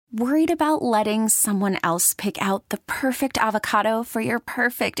Worried about letting someone else pick out the perfect avocado for your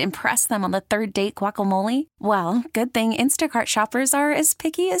perfect impress them on the third date guacamole? Well, good thing Instacart shoppers are as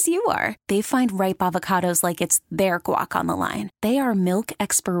picky as you are. They find ripe avocados like it's their guac on the line. They are milk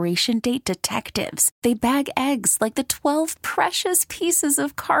expiration date detectives. They bag eggs like the 12 precious pieces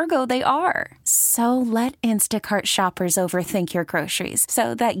of cargo they are. So let Instacart shoppers overthink your groceries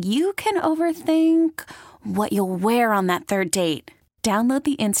so that you can overthink what you'll wear on that third date. Download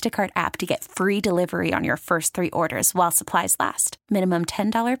the Instacart app to get free delivery on your first 3 orders while supplies last. Minimum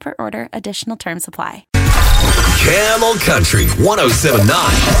 $10 per order. Additional terms apply. Camel Country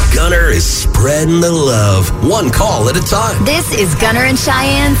 107.9. Gunner is spreading the love, one call at a time. This is Gunner and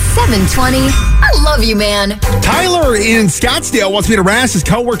Cheyenne 720. I love you, man. Tyler in Scottsdale wants me to harass his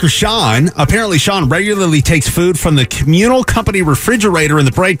coworker Sean. Apparently, Sean regularly takes food from the communal company refrigerator in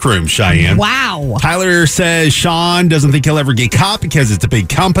the break room, Cheyenne. Wow. Tyler says Sean doesn't think he'll ever get caught because it's a big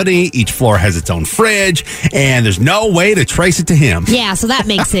company. Each floor has its own fridge, and there's no way to trace it to him. Yeah, so that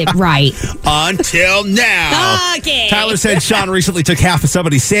makes it right. Until now. Okay. Tyler said Sean recently took half of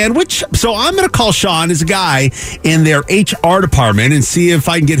somebody's sandwich, so I'm going to call Sean as a guy in their HR department and see if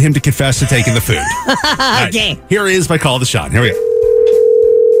I can get him to confess to taking the food. Okay. Right, here is my call to Sean. Here we go.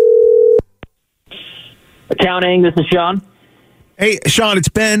 Accounting, this is Sean. Hey, Sean, it's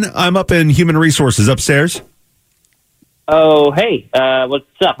Ben. I'm up in Human Resources upstairs. Oh, hey, what's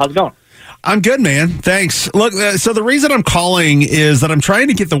up? How's it going? I'm good, man. Thanks. Look, so the reason I'm calling is that I'm trying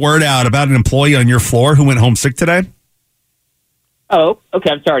to get the word out about an employee on your floor who went home sick today. Oh, okay.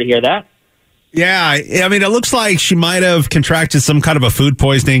 I'm sorry to hear that. Yeah, I mean, it looks like she might have contracted some kind of a food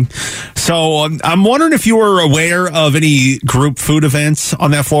poisoning. So I'm wondering if you were aware of any group food events on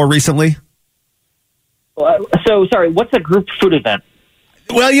that floor recently? So, sorry, what's a group food event?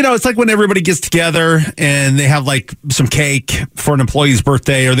 Well, you know, it's like when everybody gets together and they have like some cake for an employee's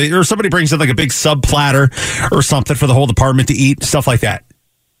birthday, or somebody brings in like a big sub platter or something for the whole department to eat, stuff like that.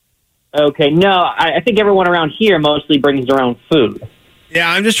 Okay, no, I think everyone around here mostly brings their own food. Yeah,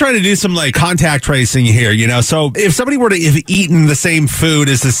 I'm just trying to do some like contact tracing here, you know. So if somebody were to have eaten the same food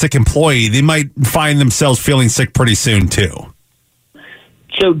as the sick employee, they might find themselves feeling sick pretty soon too.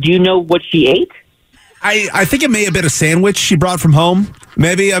 So do you know what she ate? I think it may have been a sandwich she brought from home.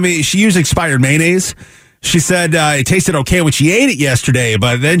 Maybe. I mean, she used expired mayonnaise. She said it tasted okay when she ate it yesterday,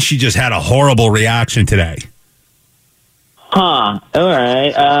 but then she just had a horrible reaction today. Huh. All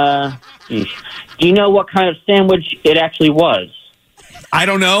right. Do you know what kind of sandwich it actually was? I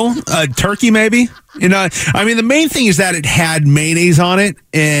don't know. Turkey, maybe? You know, I mean, the main thing is that it had mayonnaise on it,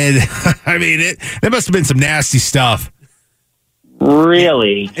 and I mean, there must have been some nasty stuff.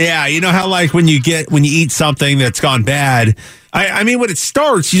 Really? Yeah, you know how like when you eat something that's gone bad, I mean when it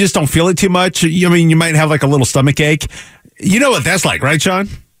starts, you just don't feel it too much. I mean, you might have like a little stomach ache. You know what that's like, right, Sean?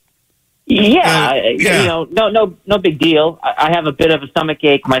 Yeah, you know, no big deal. I have a bit of a stomach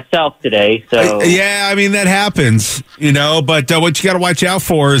ache myself today, so yeah, I mean that happens, you know. But what you got to watch out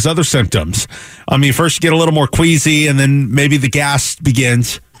for is other symptoms. I mean, first you get a little more queasy, and then maybe the gas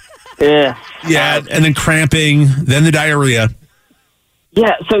begins. Yeah, and then cramping, then the diarrhea.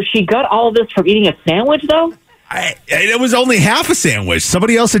 Yeah, so she got all this from eating a sandwich, though? It was only half a sandwich.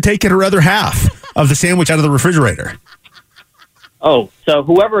 Somebody else had taken her other half of the sandwich out of the refrigerator. Oh, so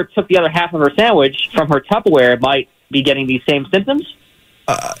whoever took the other half of her sandwich from her Tupperware might be getting these same symptoms?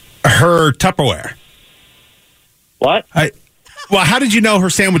 Her Tupperware. What? Well, how did you know her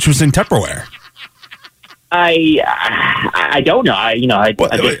sandwich was in Tupperware? I don't know.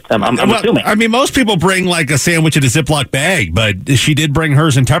 I'm assuming. I mean, most people bring like a sandwich in a Ziploc bag, but she did bring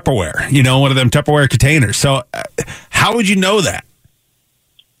hers in Tupperware, you know, one of them Tupperware containers. So how would you know that?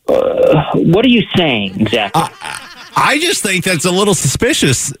 What are you saying exactly? I just think that's a little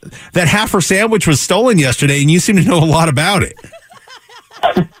suspicious that half her sandwich was stolen yesterday, and you seem to know a lot about it.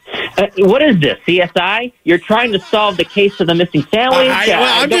 What is this, CSI? You're trying to solve the case of the missing sandwich?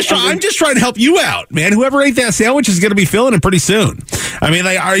 I'm just trying to help you out, man. Whoever ate that sandwich is going to be feeling it pretty soon. I mean,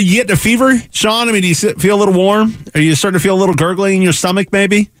 like, are you getting a fever, Sean? I mean, do you feel a little warm? Are you starting to feel a little gurgling in your stomach,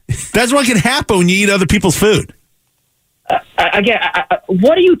 maybe? That's what can happen when you eat other people's food.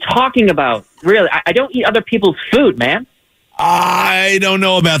 What are you talking about? Really? I don't eat other people's food, man. I don't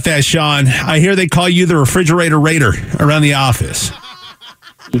know about that, Sean. I hear they call you the refrigerator raider around the office.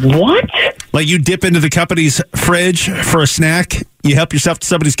 What? Like you dip into the company's fridge for a snack, you help yourself to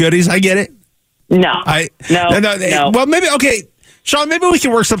somebody's goodies. I get it. No. No. Well, maybe, okay. Sean, maybe we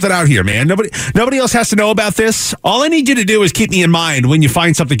can work something out here, man. Nobody else has to know about this. All I need you to do is keep me in mind when you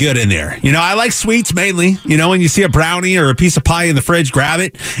find something good in there. I like sweets mainly. When you see a brownie or a piece of pie in the fridge, grab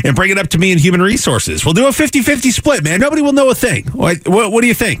it and bring it up to me in Human Resources. We'll do a 50-50 split, man. Nobody will know a thing. What do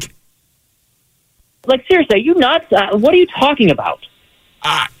you think? Like, seriously, are you nuts? What are you talking about?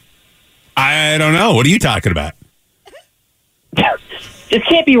 I don't know. What are you talking about? This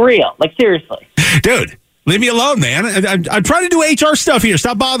can't be real. Like, seriously. Dude, leave me alone, man. I'm trying to do HR stuff here.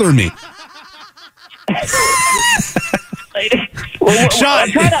 Stop bothering me.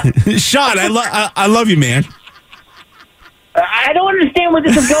 Sean, I love you, man. I don't understand where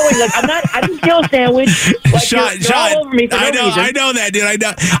this is going. Like, I didn't steal a sandwich. Like, Sean, you're all over me for no reason. I know that, dude.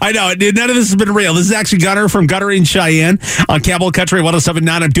 I know. Dude, none of this has been real. This is actually Gunner from Gunner in Cheyenne on Camel Country 107.9.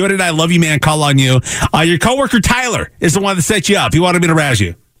 I'm doing it. I love you, man. Call on you. Your coworker Tyler is the one that set you up. He wanted me to razz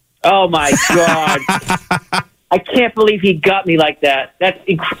you. Oh my God! I can't believe he got me like that. That's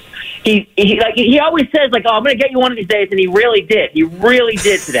he always says like, "Oh, I'm going to get you one of these days," and he really did. He really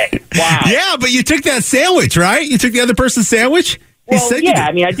did today. Wow. Yeah, but you took that sandwich, right? You took the other person's sandwich. Well, yeah,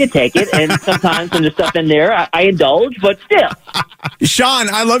 I mean, I did take it, and sometimes when there's stuff in there, I indulge, but still. Sean,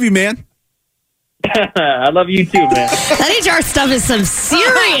 I love you, man. I love you too, man. That HR stuff is some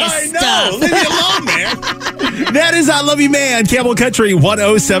serious stuff. Leave me alone, man. That is I Love You, Man. Camel Country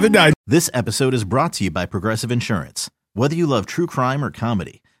 107.9. This episode is brought to you by Progressive Insurance. Whether you love true crime or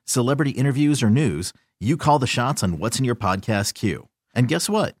comedy, celebrity interviews or news, you call the shots on what's in your podcast queue. And guess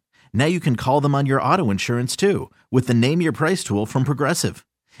what? Now you can call them on your auto insurance too with the Name Your Price tool from Progressive.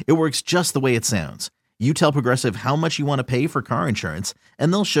 It works just the way it sounds. You tell Progressive how much you want to pay for car insurance,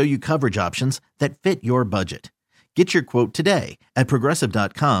 and they'll show you coverage options that fit your budget. Get your quote today at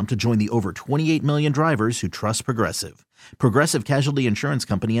Progressive.com to join the over 28 million drivers who trust Progressive. Progressive Casualty Insurance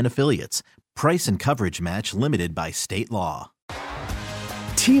Company and Affiliates. Price and coverage match limited by state law.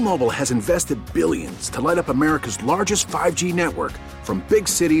 T-Mobile has invested billions to light up America's largest 5G network, from big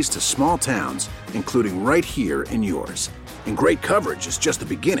cities to small towns, including right here in yours. And great coverage is just the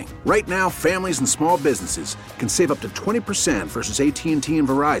beginning. Right now, families and small businesses can save up to 20% versus AT&T and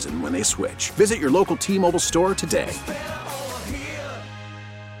Verizon when they switch. Visit your local T-Mobile store today.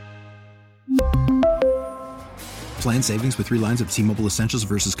 Plan savings with 3 lines of T-Mobile Essentials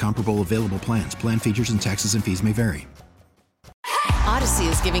versus comparable available plans. Plan features and taxes and fees may vary. Odyssey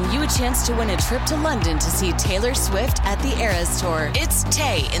is giving you a chance to win a trip to London to see Taylor Swift at the Eras Tour. It's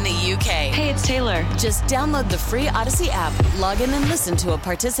Tay in the UK. Hey, it's Taylor. Just download the free Odyssey app, log in and listen to a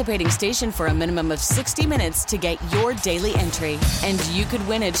participating station for a minimum of 60 minutes to get your daily entry. And you could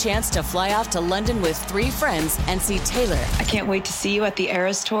win a chance to fly off to London with 3 friends and see Taylor. I can't wait to see you at the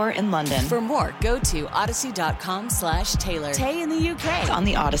Eras Tour in London. For more, go to odyssey.com/Taylor. Tay in the UK. It's on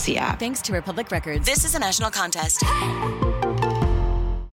the Odyssey app. Thanks to Republic Records. This is a national contest.